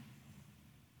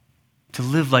 To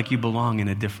live like you belong in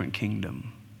a different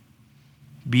kingdom.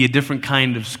 Be a different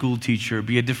kind of school teacher,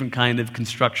 be a different kind of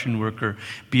construction worker,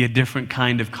 be a different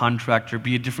kind of contractor,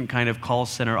 be a different kind of call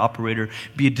center operator,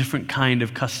 be a different kind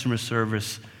of customer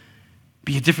service.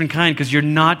 Be a different kind, because you're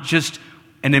not just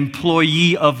an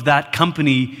employee of that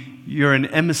company, you're an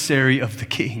emissary of the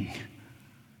King,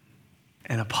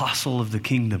 an apostle of the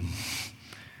kingdom.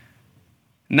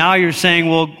 Now you're saying,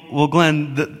 well,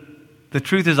 Glenn, the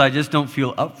truth is I just don't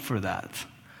feel up for that.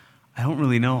 I don't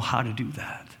really know how to do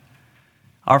that.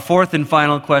 Our fourth and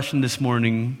final question this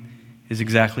morning is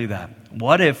exactly that.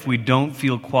 What if we don't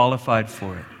feel qualified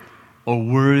for it or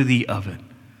worthy of it?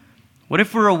 What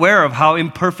if we're aware of how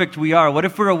imperfect we are? What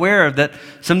if we're aware that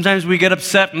sometimes we get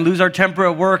upset and lose our temper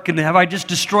at work, and have I just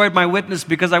destroyed my witness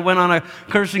because I went on a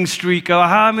cursing streak?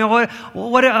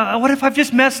 What if I've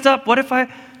just messed up?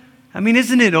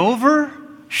 Isn't it over?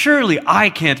 Surely I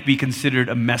can't be considered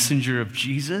a messenger of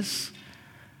Jesus.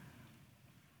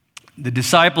 The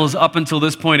disciples, up until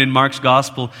this point in Mark's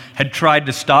gospel, had tried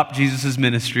to stop Jesus'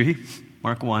 ministry,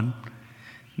 Mark 1.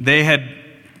 They had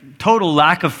total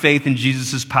lack of faith in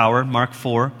Jesus' power, Mark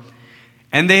 4.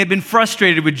 And they had been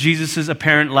frustrated with Jesus'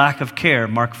 apparent lack of care,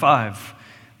 Mark 5.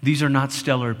 These are not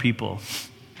stellar people.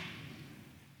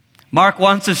 Mark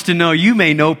wants us to know, you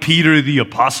may know Peter the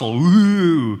apostle.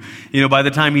 Ooh. By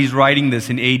the time he's writing this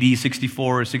in AD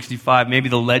 64 or 65, maybe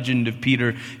the legend of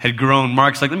Peter had grown.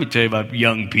 Mark's like, let me tell you about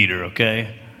young Peter,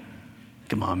 okay?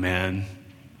 Come on, man.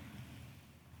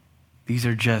 These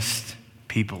are just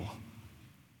people.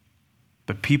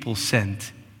 But people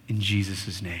sent in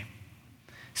Jesus' name.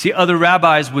 See, other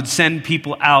rabbis would send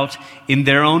people out in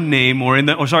their own name, in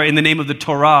the name of the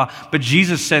Torah, but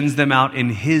Jesus sends them out in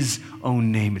his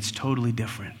own name. It's totally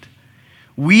different.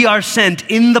 We are sent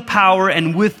in the power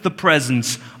and with the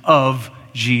presence of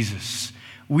Jesus.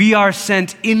 We are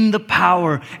sent in the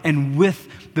power and with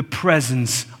the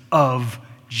presence of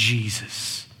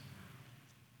Jesus.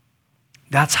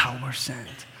 That's how we're sent.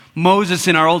 Moses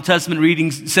in our Old Testament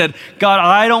readings said, God,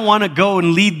 I don't want to go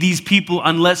and lead these people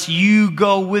unless you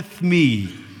go with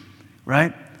me,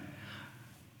 right?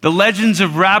 The legends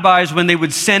of rabbis when they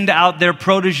would send out their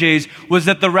proteges was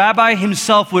that the rabbi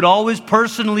himself would always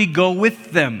personally go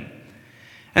with them.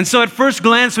 And so at first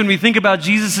glance, when we think about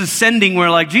Jesus' sending, we're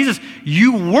like, Jesus,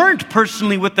 you weren't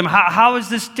personally with them. How is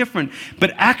this different?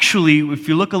 But actually, if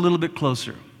you look a little bit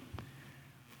closer,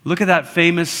 look at that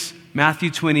famous Matthew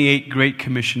 28 Great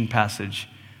Commission passage.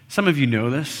 Some of you know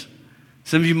this.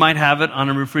 Some of you might have it on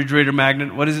a refrigerator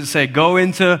magnet. What does it say? Go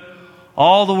into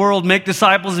all the world, make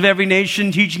disciples of every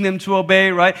nation, teaching them to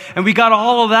obey, right? And we got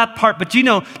all of that part. But you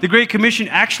know, the Great Commission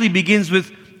actually begins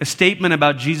with a statement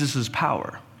about Jesus'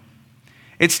 power.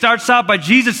 It starts out by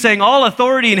Jesus saying, all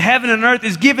authority in heaven and earth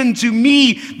is given to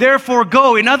me, therefore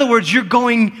go. In other words, you're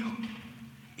going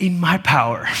in my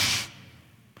power.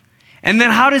 And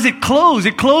then how does it close?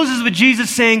 It closes with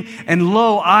Jesus saying, and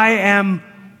lo, I am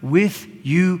with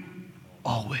you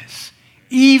always,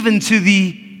 even to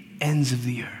the ends of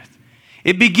the earth.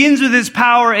 It begins with his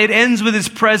power, it ends with his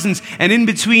presence, and in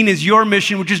between is your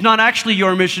mission, which is not actually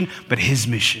your mission, but his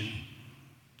mission.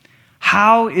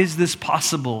 How is this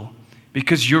possible?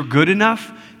 Because you're good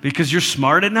enough? Because you're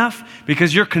smart enough?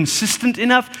 Because you're consistent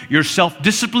enough? You're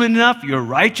self-disciplined enough? You're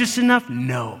righteous enough?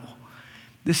 No.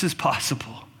 This is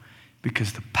possible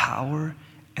because the power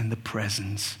and the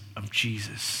presence of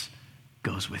Jesus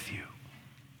goes with you.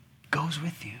 Goes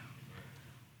with you.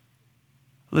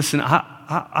 Listen,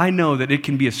 I know that it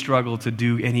can be a struggle to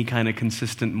do any kind of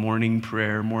consistent morning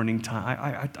prayer, morning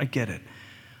time. I get it.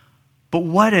 But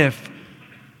what if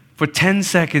for 10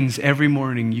 seconds every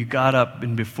morning you got up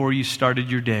and before you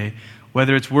started your day,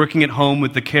 whether it's working at home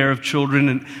with the care of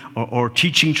children or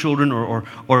teaching children or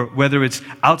whether it's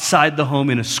outside the home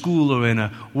in a school or in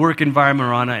a work environment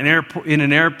or in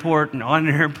an airport and on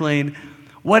an airplane,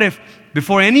 what if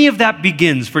before any of that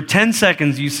begins for 10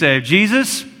 seconds you say,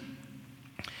 Jesus,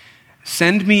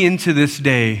 send me into this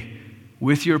day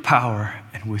with your power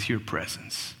and with your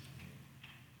presence.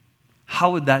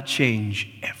 How would that change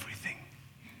everything?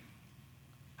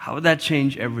 How would that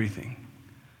change everything?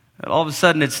 All of a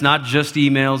sudden, it's not just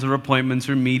emails or appointments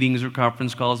or meetings or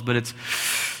conference calls, but it's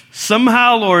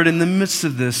somehow, Lord, in the midst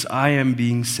of this, I am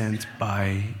being sent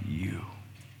by you.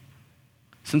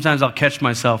 Sometimes I'll catch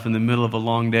myself in the middle of a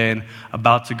long day and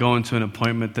about to go into an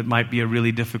appointment that might be a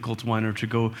really difficult one or to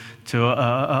go to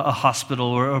a hospital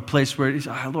or a place where,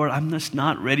 Lord, I'm just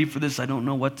not ready for this. I don't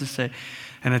know what to say.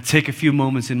 And I take a few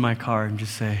moments in my car and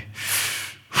just say,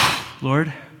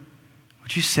 Lord,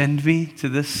 would you send me to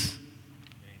this?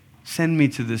 Send me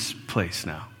to this place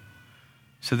now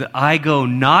so that I go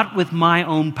not with my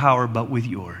own power, but with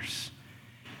yours.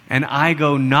 And I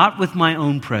go not with my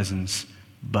own presence,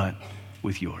 but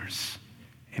with yours.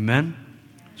 Amen?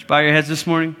 Would you bow your heads this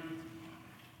morning?